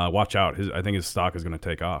 watch out. I think his stock is going to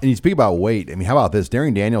take off. And you speak about weight. I mean, how about this?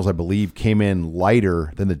 Darian Daniels, I believe, came in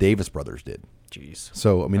lighter than the Davis brothers did. Jeez.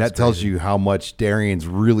 So, I mean, that tells you how much Darian's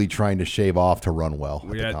really trying to shave off to run well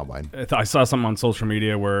at the combine. I saw something on social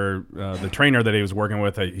media where the trainer that he was working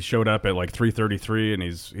with, he showed up at 333, and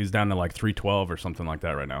he's down to 312 or something like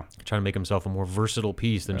that right now. Trying to make himself a more versatile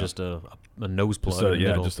piece than just a nose plug.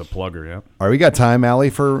 Just a plugger, yeah. All right, we got time, Allie,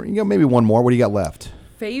 for maybe one more. What do you got left?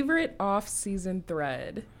 Favorite off-season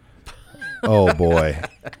thread? Oh, boy.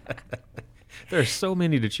 There's so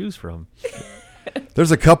many to choose from.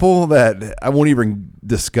 There's a couple that I won't even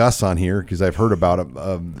discuss on here because I've heard about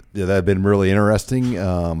them that have been really interesting.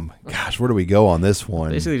 Gosh, where do we go on this one?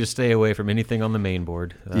 Basically, just stay away from anything on the main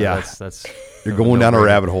board. Yeah. That's You're going down a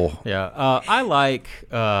rabbit hole. Yeah. I like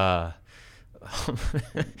there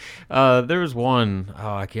was one.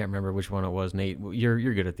 Oh, I can't remember which one it was. Nate,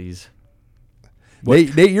 you're good at these.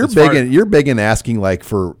 Nate, you're big in asking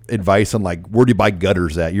for advice on where do you buy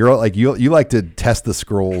gutters at? You're you like to test the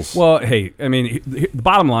scrolls. Well, hey, I mean, the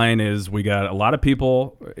bottom line is we got a lot of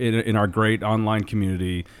people in our great online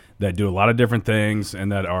community that do a lot of different things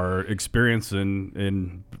and that are experienced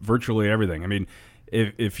in virtually everything. I mean,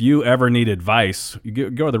 if you ever need advice, you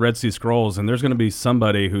go to the Red Sea Scrolls, and there's going to be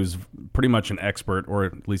somebody who's pretty much an expert, or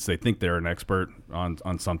at least they think they're an expert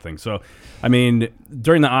on something. So, I mean,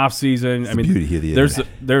 during the off season, I mean,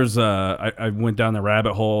 there's I went down the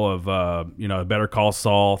rabbit hole of a Better Call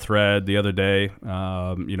Saul thread the other day.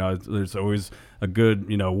 There's always a good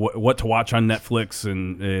what to watch on Netflix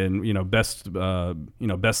and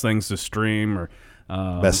best things to stream or.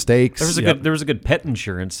 Best steaks. There was a good pet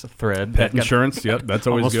insurance thread. Pet insurance, yep, that's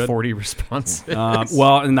always almost good. 40 responses.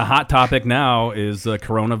 And the hot topic now is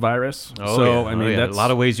coronavirus. I mean, that's a lot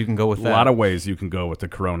of ways you can go with that. A lot of ways you can go with the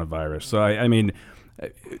coronavirus. So I mean,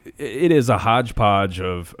 it is a hodgepodge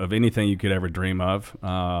of anything you could ever dream of.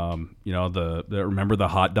 Remember the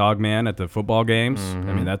hot dog man at the football games? Mm-hmm.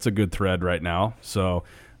 I mean, that's a good thread right now. So.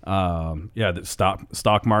 The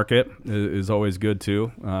stock market is always good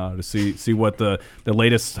too, to see what the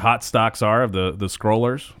latest hot stocks are of the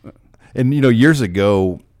scrollers. And years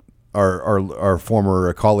ago, our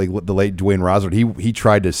former colleague, the late Dwayne Rosard, he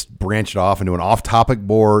tried to branch it off into an off-topic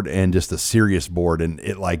board and just a serious board, and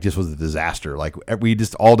it just was a disaster. We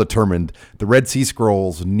just all determined the Red Sea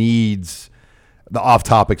Scrolls needs the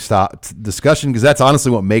off-topic discussion, because that's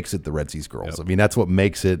honestly what makes it the Red Sea Scrolls. Yep. I mean, that's what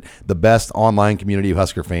makes it the best online community of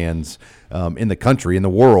Husker fans in the country, in the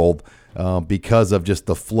world, because of just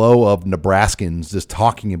the flow of Nebraskans just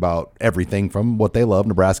talking about everything from what they love,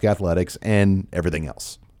 Nebraska athletics, and everything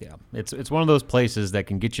else. Yeah, it's one of those places that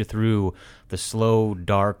can get you through the slow,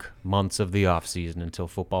 dark months of the off season until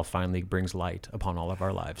football finally brings light upon all of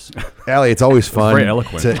our lives. Allie, it's always fun very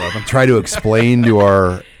eloquent, to try to explain to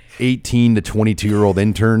our 18 to 22-year-old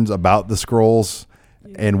interns about the scrolls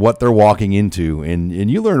and what they're walking into, and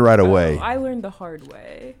you learn right away. I learned the hard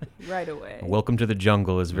way right away. Welcome to the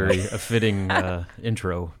Jungle is a fitting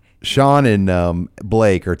intro. Sean and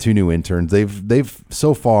Blake are 2 new interns. They've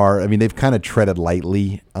so far, I mean, they've kind of treaded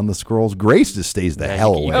lightly on the scrolls. Grace just stays the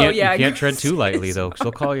hell away. You can't tread too lightly though, because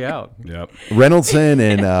they'll call you out. Yep. Reynoldson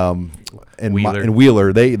and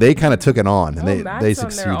Wheeler, they kind of took it on, and Matt's they on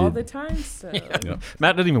succeeded. there all the time. So.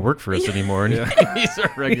 Matt doesn't even work for us anymore. And he's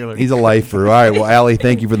a regular. He's a lifer. All right, well, Allie,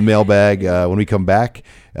 thank you for the mailbag. When we come back,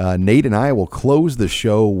 Nate and I will close the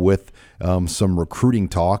show with some recruiting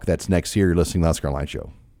talk. That's next year. You're listening to the Husker Online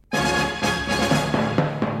Show.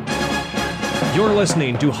 You're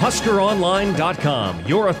listening to HuskerOnline.com,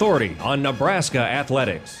 your authority on Nebraska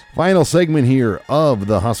athletics. Final segment here of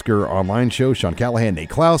the Husker Online Show. Sean Callahan, Nate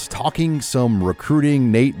Klaus, talking some recruiting.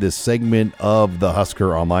 Nate, this segment of the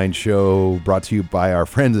Husker Online Show brought to you by our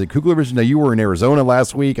friends at Kugler Vision. Now, you were in Arizona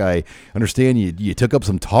last week. I understand you took up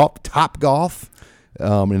some top golf.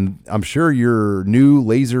 And I'm sure your new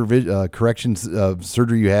laser correction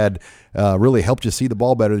surgery you had really helped you see the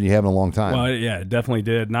ball better than you have in a long time. Well, yeah, it definitely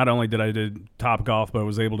did. Not only did I did top golf, but I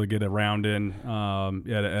was able to get a round in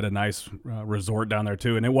at a nice resort down there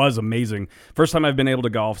too, and it was amazing. First time I've been able to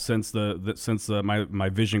golf since my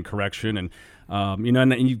vision correction, and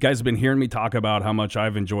and you guys have been hearing me talk about how much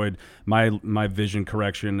I've enjoyed my vision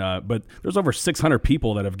correction. But there's over 600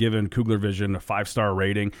 people that have given Kugler Vision a 5-star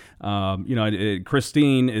rating.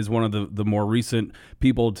 Christine is one of the more recent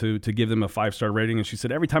people to give them a 5-star rating, and she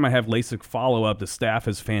said every time I have LASIK follow-up, the staff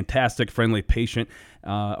is fantastic, friendly, patient,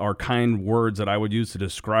 are kind words that I would use to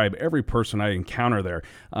describe every person I encounter there.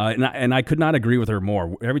 And I could not agree with her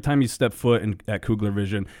more. Every time you step foot at Kugler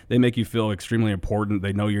Vision, they make you feel extremely important.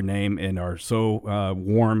 They know your name and are so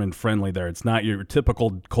warm and friendly there. It's not your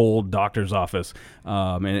typical cold doctor's office.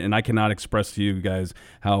 And I cannot express to you guys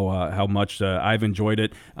how much I've enjoyed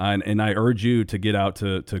it. And I urge you to get out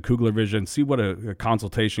to Kugler Vision, see what a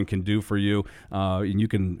consultation can do for you. And you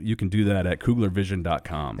can do that at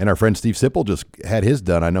KuglerVision.com. And our friend Steve Sipple just had his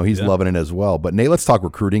done. I know he's loving it as well. But Nate, let's talk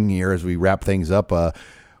recruiting here as we wrap things up.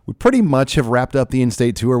 We pretty much have wrapped up the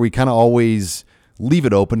in-state tour. We kind of always leave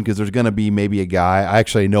it open because there's going to be maybe a guy. I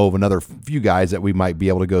actually know of another few guys that we might be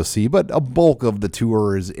able to go see, but a bulk of the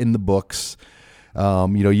tour is in the books.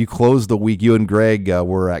 You closed the week. You and Greg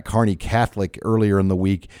were at Kearney Catholic earlier in the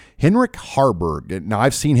week. Henrik Harburg. Now,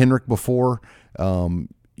 I've seen Henrik before.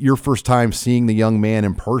 Your first time seeing the young man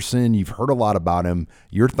in person. You've heard a lot about him.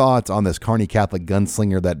 Your thoughts on this Kearney Catholic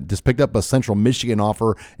gunslinger that just picked up a Central Michigan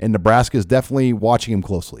offer, and Nebraska is definitely watching him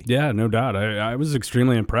closely. Yeah, no doubt. I was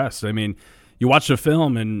extremely impressed. I mean, you watch the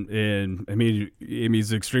film, and I mean,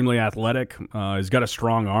 he's extremely athletic. He's got a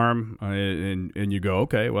strong arm, and you go,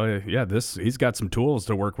 okay, well, yeah, he's got some tools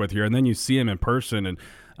to work with here. And then you see him in person, and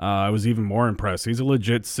I was even more impressed. He's a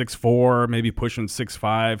legit 6'4", maybe pushing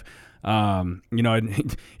 6'5". And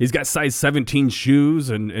he's got size 17 shoes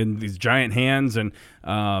and these giant hands, and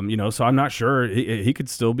so I'm not sure he could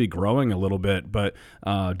still be growing a little bit, but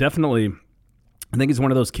definitely I think he's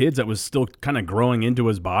one of those kids that was still kind of growing into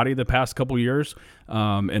his body the past couple years.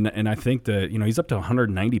 And I think that, he's up to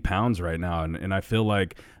 190 pounds right now. And I feel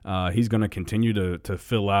like he's going to continue to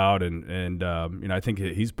fill out. And I think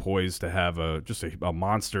he's poised to have just a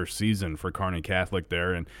monster season for Kearney Catholic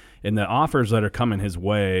there. And the offers that are coming his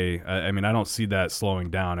way, I don't see that slowing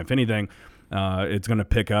down. If anything, it's going to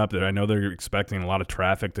pick up. I know they're expecting a lot of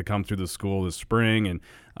traffic to come through the school this spring.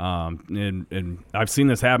 And I've seen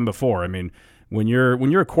this happen before. I mean, when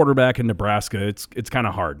you're a quarterback in Nebraska, it's kind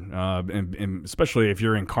of hard, and especially if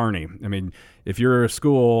you're in Kearney. I mean, if you're a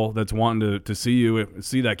school that's wanting to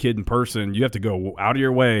see that kid in person, you have to go out of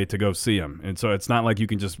your way to go see him. And so it's not like you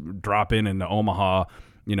can just drop into Omaha,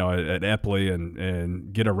 at Epley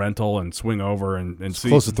and get a rental and swing over and see.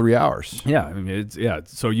 Close to 3 hours. Yeah, I mean,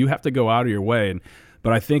 so you have to go out of your way.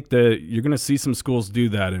 But I think that you're going to see some schools do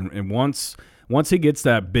that, and once he gets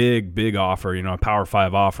that big offer, a Power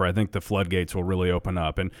 5 offer, I think the floodgates will really open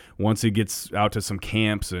up. And once he gets out to some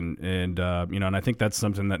camps and I think that's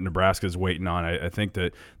something that Nebraska is waiting on. I think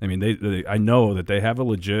that, I know that they have a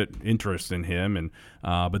legit interest in him,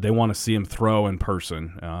 but they want to see him throw in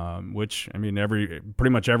person, which, pretty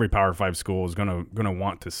much every Power 5 school is gonna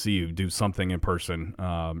want to see you do something in person.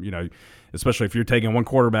 Especially if you're taking one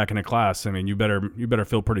quarterback in a class, you better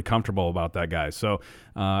feel pretty comfortable about that guy. So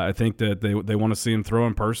I think that they want to see him throw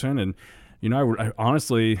in person, and I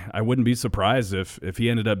honestly wouldn't be surprised if he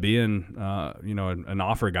ended up being an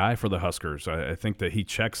offer guy for the Huskers. I think that he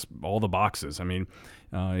checks all the boxes.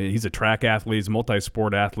 He's a track athlete, he's a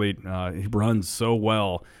multi-sport athlete. He runs so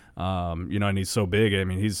well. And he's so big. I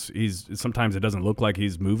mean, he's sometimes it doesn't look like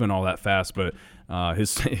he's moving all that fast, but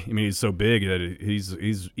he's so big that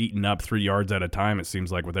he's eating up 3 yards at a time, it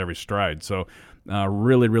seems like, with every stride. So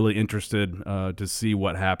really, really interested to see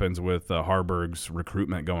what happens with Harburg's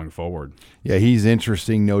recruitment going forward. Yeah, he's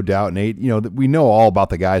interesting, no doubt, Nate. We know all about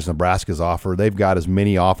the guys Nebraska's offer. They've got as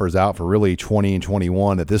many offers out for really 20 and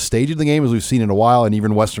 21 at this stage of the game as we've seen in a while, and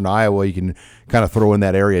even Western Iowa, you can kind of throw in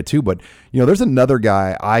that area too. But, there's another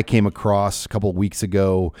guy I came across a couple of weeks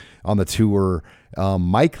ago on the tour,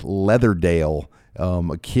 Mike Leatherdale,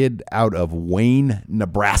 a kid out of Wayne,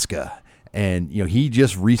 Nebraska. And, he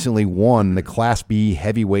just recently won the Class B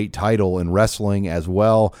heavyweight title in wrestling as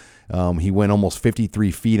well. He went almost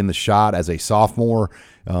 53 feet in the shot as a sophomore,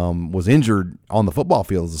 was injured on the football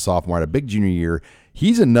field as a sophomore, had a big junior year.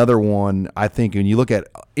 He's another one, I think, when you look at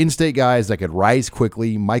in-state guys that could rise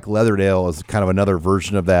quickly, Mike Leatherdale is kind of another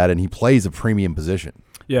version of that, and he plays a premium position.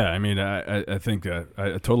 Yeah, I mean, I think I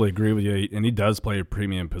totally agree with you, and he does play a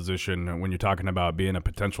premium position when you're talking about being a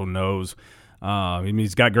potential nose.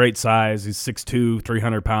 He's got great size. He's 6'2",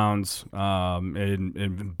 300 pounds,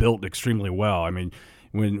 and built extremely well. I mean,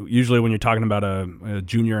 usually when you're talking about a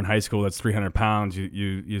junior in high school that's 300 pounds,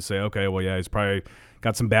 you say, okay, well, yeah, he's probably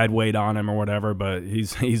got some bad weight on him or whatever, but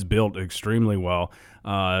he's built extremely well.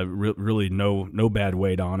 Really no bad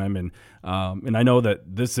weight on him, and I know that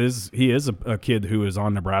he is a kid who is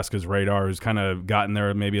on Nebraska's radar, who's kind of gotten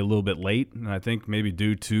there maybe a little bit late, and I think maybe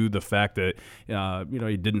due to the fact that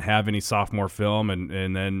he didn't have any sophomore film,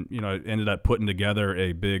 and then ended up putting together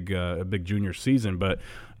a big junior season, but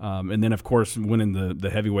and then of course winning the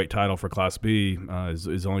heavyweight title for Class B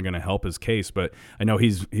is only going to help his case. But I know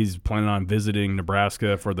he's planning on visiting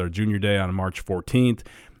Nebraska for their junior day on March 14th.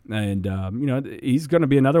 And, he's going to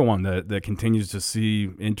be another one that continues to see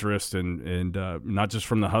interest and not just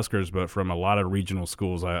from the Huskers, but from a lot of regional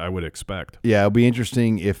schools, I would expect. Yeah, it'll be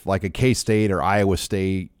interesting if like a K-State or Iowa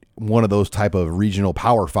State, one of those type of regional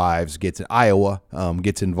Power Fives gets involved,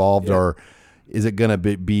 yeah. Or is it going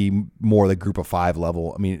to be more the Group of Five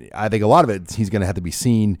level? I mean, I think a lot of it, he's going to have to be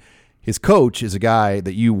seen. His coach is a guy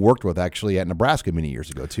that you worked with actually at Nebraska many years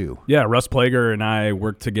ago too. Yeah, Russ Plager and I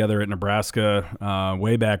worked together at Nebraska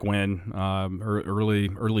way back when, early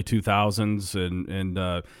 2000s,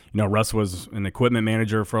 and Russ was an equipment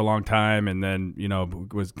manager for a long time, and then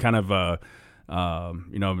was kind of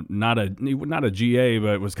not a GA,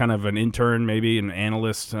 but was kind of an intern, maybe an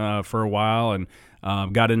analyst for a while, and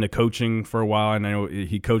got into coaching for a while. And I know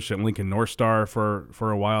he coached at Lincoln North Star for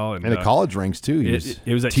a while, and the college ranks too.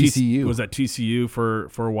 It was at TCU. Was at TCU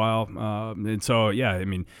for a while, and so yeah. I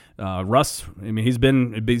mean, Russ. I mean, he's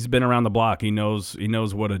been around the block. He knows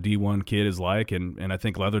what a D1 kid is like, and I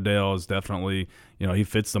think Leatherdale is definitely he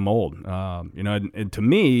fits the mold. And to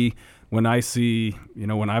me, when I see,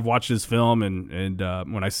 when I've watched his film and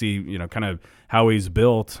when I see, kind of how he's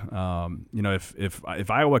built,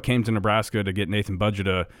 if Iowa came to Nebraska to get Nathan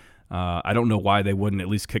Budgeta, I don't know why they wouldn't at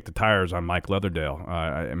least kick the tires on Mike Leatherdale.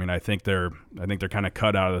 I think they're kind of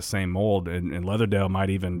cut out of the same mold, and Leatherdale might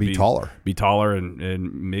even be taller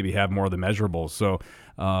and maybe have more of the measurables. So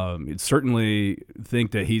certainly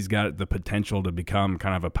think that he's got the potential to become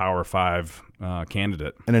kind of a Power 5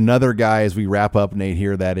 candidate. And another guy, as we wrap up, Nate,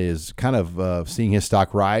 here, that is kind of seeing his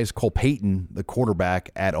stock rise, Cole Payton, the quarterback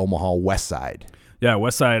at Omaha Westside. Yeah,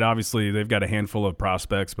 Westside, obviously, they've got a handful of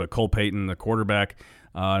prospects, but Cole Payton, the quarterback,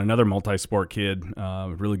 another multi-sport kid,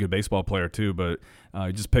 really good baseball player too, but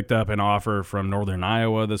he just picked up an offer from Northern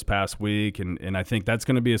Iowa this past week, and I think that's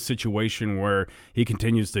going to be a situation where he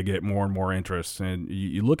continues to get more and more interest. And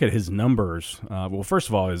you look at his numbers, well, first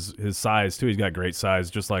of all, his size too. He's got great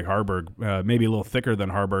size, just like Harburg, maybe a little thicker than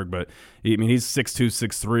Harburg, but he's 6'2",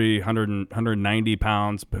 6'3", 190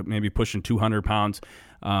 pounds, maybe pushing 200 pounds.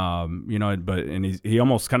 He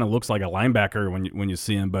almost kind of looks like a linebacker when you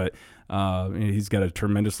see him, but he's got a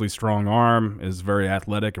tremendously strong arm, is very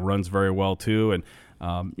athletic, and runs very well too. And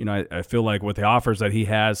I feel like with the offers that he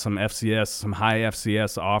has, some high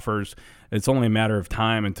FCS offers, it's only a matter of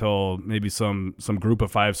time until maybe some Group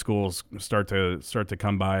of 5 schools start to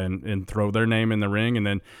come by and throw their name in the ring, and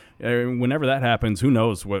then whenever that happens, who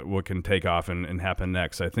knows what can take off and happen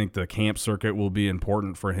next. I think the camp circuit will be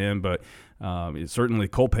important for him, but certainly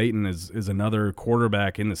Cole Payton is another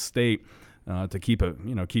quarterback in the state to keep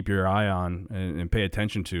your eye on and pay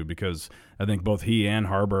attention to, because I think both he and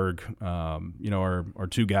Harburg, are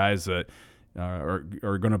two guys that are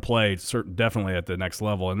going to play definitely at the next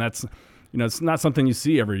level, and that's it's not something you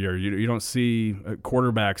see every year. You don't see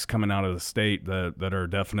quarterbacks coming out of the state that are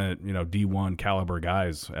definite, D1 caliber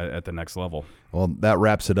guys at the next level. Well, that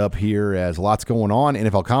wraps it up here as lots going on.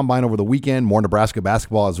 NFL Combine over the weekend, more Nebraska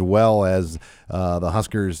basketball as well as the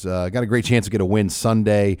Huskers got a great chance to get a win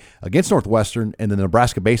Sunday against Northwestern, and the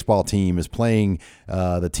Nebraska baseball team is playing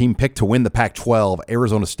the team picked to win the Pac-12,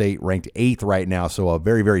 Arizona State, ranked 8th right now, so a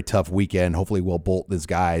very, very tough weekend. Hopefully Will Bolton's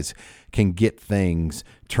guys can get things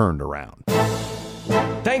turned around.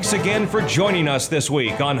 Thanks again for joining us this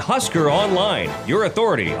week on Husker Online, your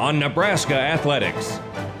authority on Nebraska athletics.